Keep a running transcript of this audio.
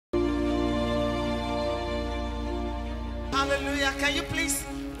Hallelujah. Can you please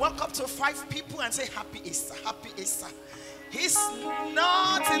walk up to 5 people and say Happy Easter, Happy Easter. He's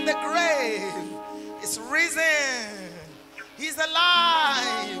not in the grave. He's risen. He's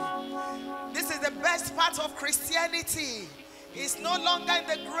alive. This is the best part of Christianity. He's no longer in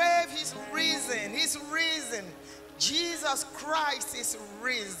the grave. He's risen. He's risen. Jesus Christ is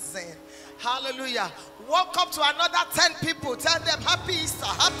risen. Hallelujah. Walk up to another 10 people. Tell them Happy Easter.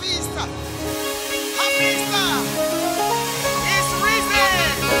 Happy Easter. Happy Easter. He's risen.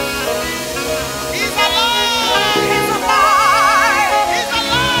 He's alive. He's alive. He's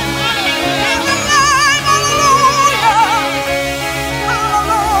alive. He's alive. Hallelujah.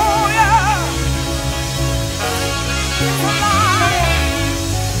 Hallelujah. He's alive.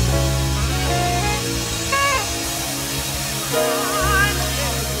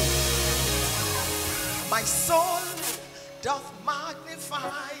 My soul doth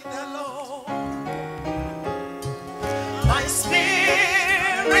magnify the Lord. My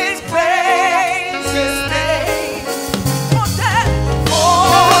spirit praise His name. For death,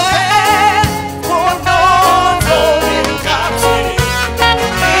 for not holding captive.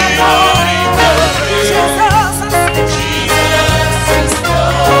 Jesus is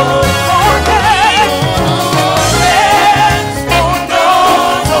Lord. For death, for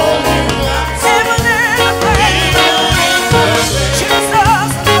not holding captive. Even in the grave,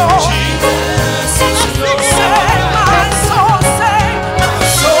 Jesus is Lord. Jesus is Lord. My soul say, my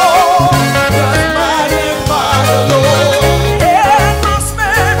soul does magnify the Lord. And my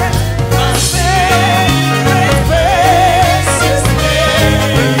spirit praise His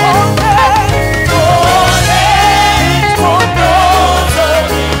name. For death, for not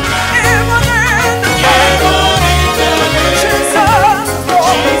holding captive. Even in the grave, Jesus is Lord.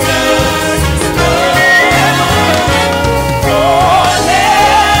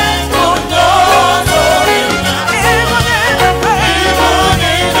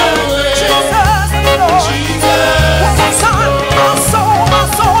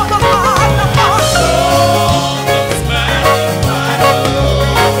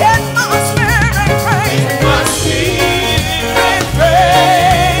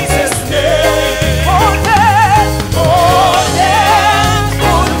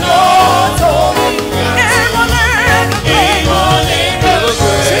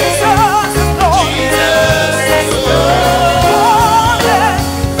 Jesus is Lord.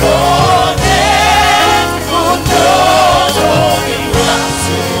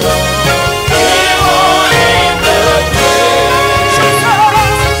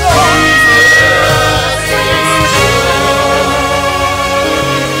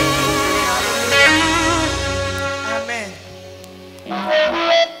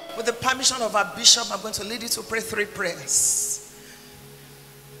 With the permission of our bishop, I'm going to lead you to pray 3 prayers.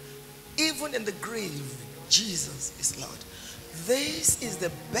 Even in the grave, Jesus is Lord. This is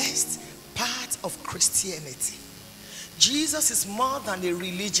the best part of Christianity. Jesus is more than a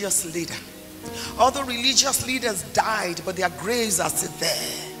religious leader. Other religious leaders died, but their graves are still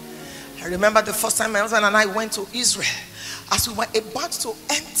there. I remember the first time my husband and I went to Israel. As we were about to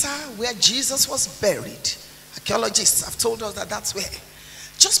enter where Jesus was buried, archaeologists have told us that that's where.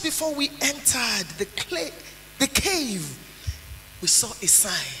 Just before we entered the cave, we saw a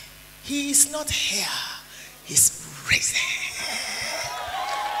sign. He is not here. He's risen.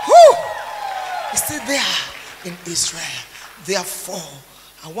 Woo! He's still there in Israel. Therefore,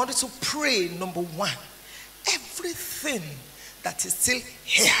 I wanted to pray, number 1, everything that is still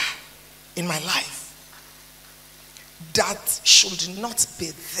here in my life that should not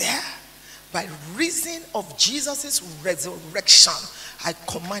be there, by reason of Jesus' resurrection, I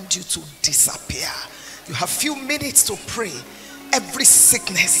command you to disappear. You have few minutes to pray. Every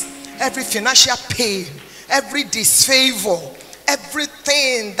sickness, every financial pain, every disfavor,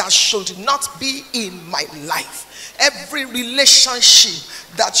 everything that should not be in my life, every relationship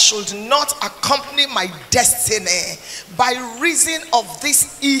that should not accompany my destiny, by reason of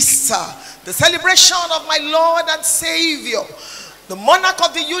this Easter, the celebration of my Lord and Savior, the monarch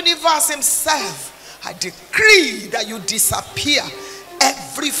of the universe himself, I decree that you disappear.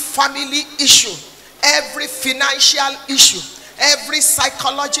 Every family issue, every financial issue, every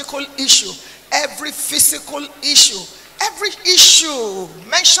psychological issue, every physical issue, every issue,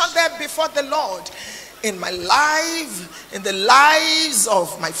 mention them before the Lord in my life, in the lives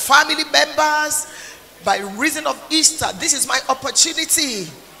of my family members, by reason of Easter. This is my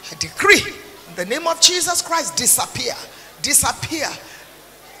opportunity. I decree in the name of Jesus Christ, disappear. Disappear.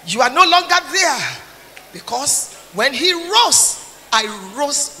 You are no longer there, because when he rose, I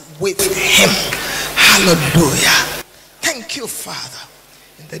rose with him. Hallelujah. Thank you, Father.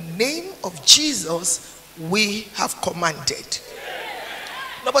 In the name of Jesus, we have commanded.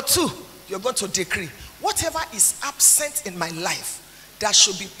 Number 2, you're going to decree, whatever is absent in my life that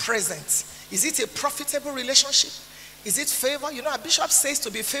should be present. Is it a profitable relationship? Is it favor? You know, a bishop says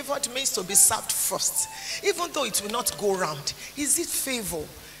to be favored means to be served first, even though it will not go round. Is it favor?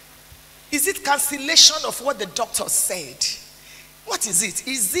 Is it cancellation of what the doctor said? What is it?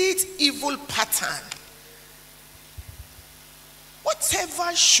 Is it evil pattern?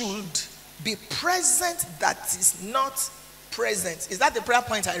 Whatever should be present that is not present. Is that the prayer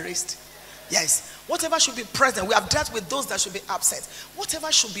point I raised? Yes. Whatever should be present. We have dealt with those that should be absent.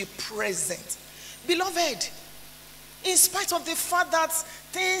 Whatever should be present. Beloved, in spite of the fact that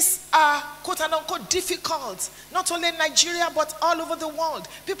things are quote unquote difficult, not only in Nigeria but all over the world,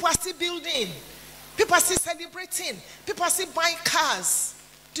 people are still building, people are still celebrating, people are still buying cars.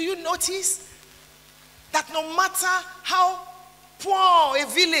 Do you notice that no matter how poor a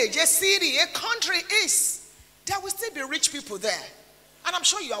village, a city, a country is, there will still be rich people there? And I'm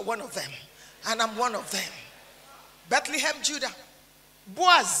sure you are one of them, and I'm one of them. Bethlehem, Judah,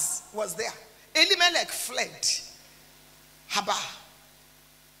 Boaz was there. Elimelech fled. Haba.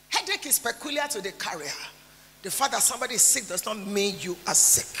 Headache is peculiar to the carrier. The fact that somebody is sick does not mean you are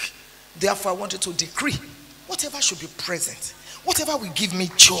sick. Therefore, I want you to decree, whatever should be present, whatever will give me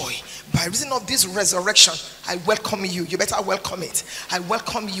joy, by reason of this resurrection, I welcome you. You better welcome it. I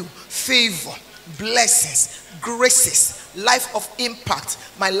welcome you. Favor, blessings, graces, life of impact.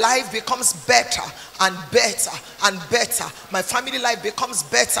 My life becomes better and better and better. My family life becomes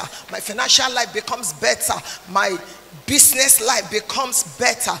better. My financial life becomes better. My business life becomes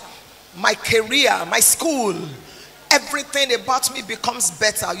better. My career, my school, everything about me becomes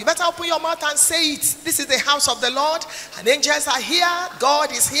better. You better open your mouth and say it. This is the house of the Lord, and angels are here.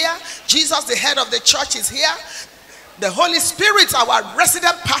 God is here. Jesus, the head of the church, is here. The Holy Spirit, our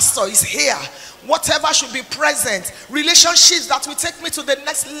resident pastor, is here. Whatever should be present, relationships that will take me to the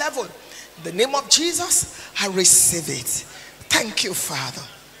next level. In the name of Jesus, I receive it. Thank you, Father.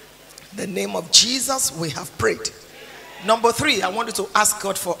 In the name of Jesus, we have prayed. Number 3, I want you to ask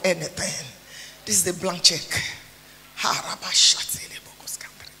God for anything. This is the blank check.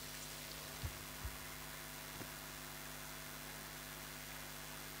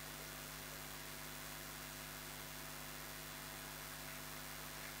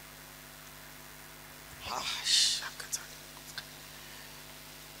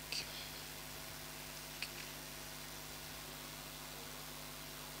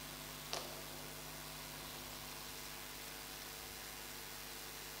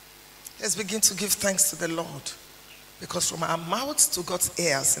 Let's begin to give thanks to the Lord, because from our mouths to God's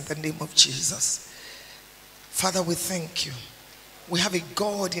ears, in the name of Jesus. Father, we thank you. We have a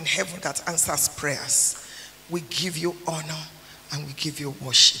God in heaven that answers prayers. We give you honor and we give you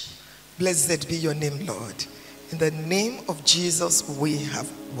worship. Blessed be your name, Lord. In the name of Jesus, we have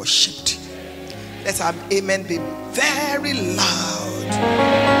worshipped. Let our amen be very loud.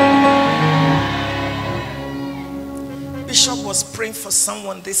 Bishop was praying for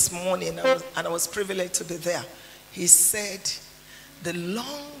someone this morning, and I was privileged to be there. He said, the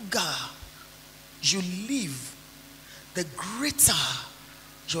longer you live, the greater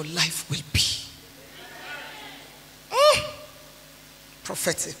your life will be.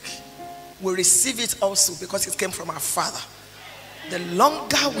 Prophetic. We receive it also because it came from our Father. The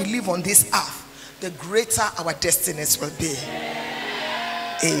longer we live on this earth, the greater our destinies will be.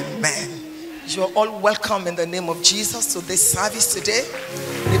 Amen. You're all welcome in the name of Jesus to this service today.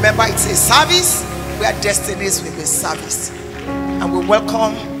 Remember, it's a service where destinies will be serviced. And we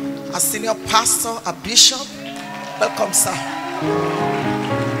welcome our senior pastor, our bishop. Welcome, sir.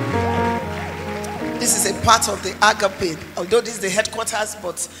 This is a part of the Agape. Although this is the headquarters,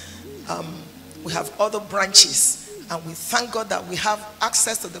 but we have other branches. And we thank God that we have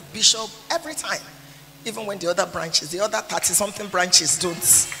access to the bishop every time. Even when the other branches, the other 30-something branches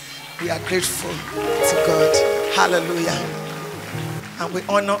don't. We are grateful to God. Hallelujah. And we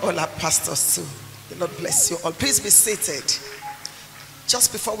honor all our pastors too. The Lord bless you all. Please be seated.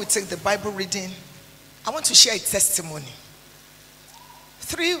 Just before we take the Bible reading, I want to share a testimony.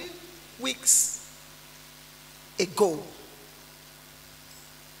 3 weeks ago,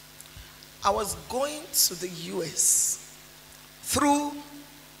 I was going to the US through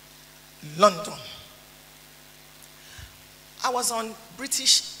London. I was on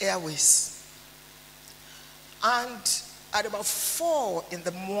British Airways, and at about 4 in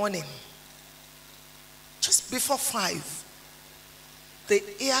the morning, just before 5, the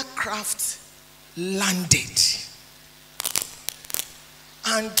aircraft landed.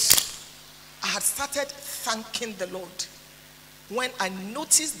 And I had started thanking the Lord when I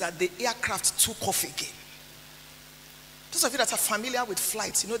noticed that the aircraft took off again. Those of you that are familiar with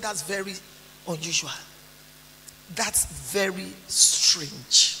flights, you know that's very unusual. That's very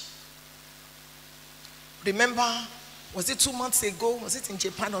strange. Remember, was it 2 months ago? Was it in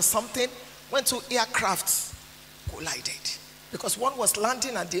Japan or something? When two aircrafts collided. Because one was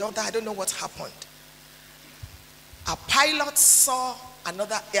landing and the other, I don't know what happened. A pilot saw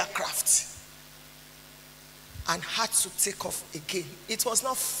another aircraft and had to take off again. It was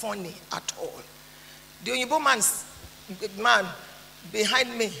not funny at all. The Oyibo man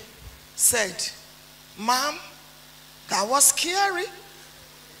behind me said, "Ma'am, that was scary."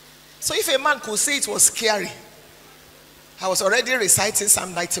 So if a man could say it was scary, I was already reciting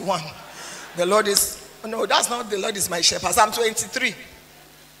Psalm 91. The Lord is, no, that's not the Lord is my shepherd. Psalm 23.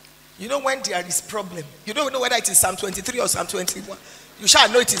 You know when there is problem, you don't know whether it is Psalm 23 or Psalm 21. You shall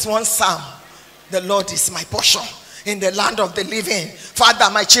know it is one Psalm. The Lord is my portion in the land of the living. Father,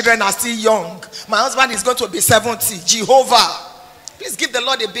 my children are still young. My husband is going to be 70. Jehovah, please give the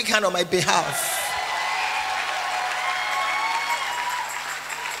Lord a big hand on my behalf.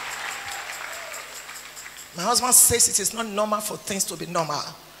 My husband says it is not normal for things to be normal.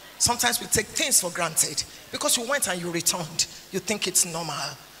 Sometimes we take things for granted. Because you went and you returned, you think it's normal.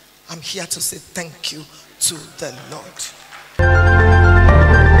 I'm here to say thank you to the Lord.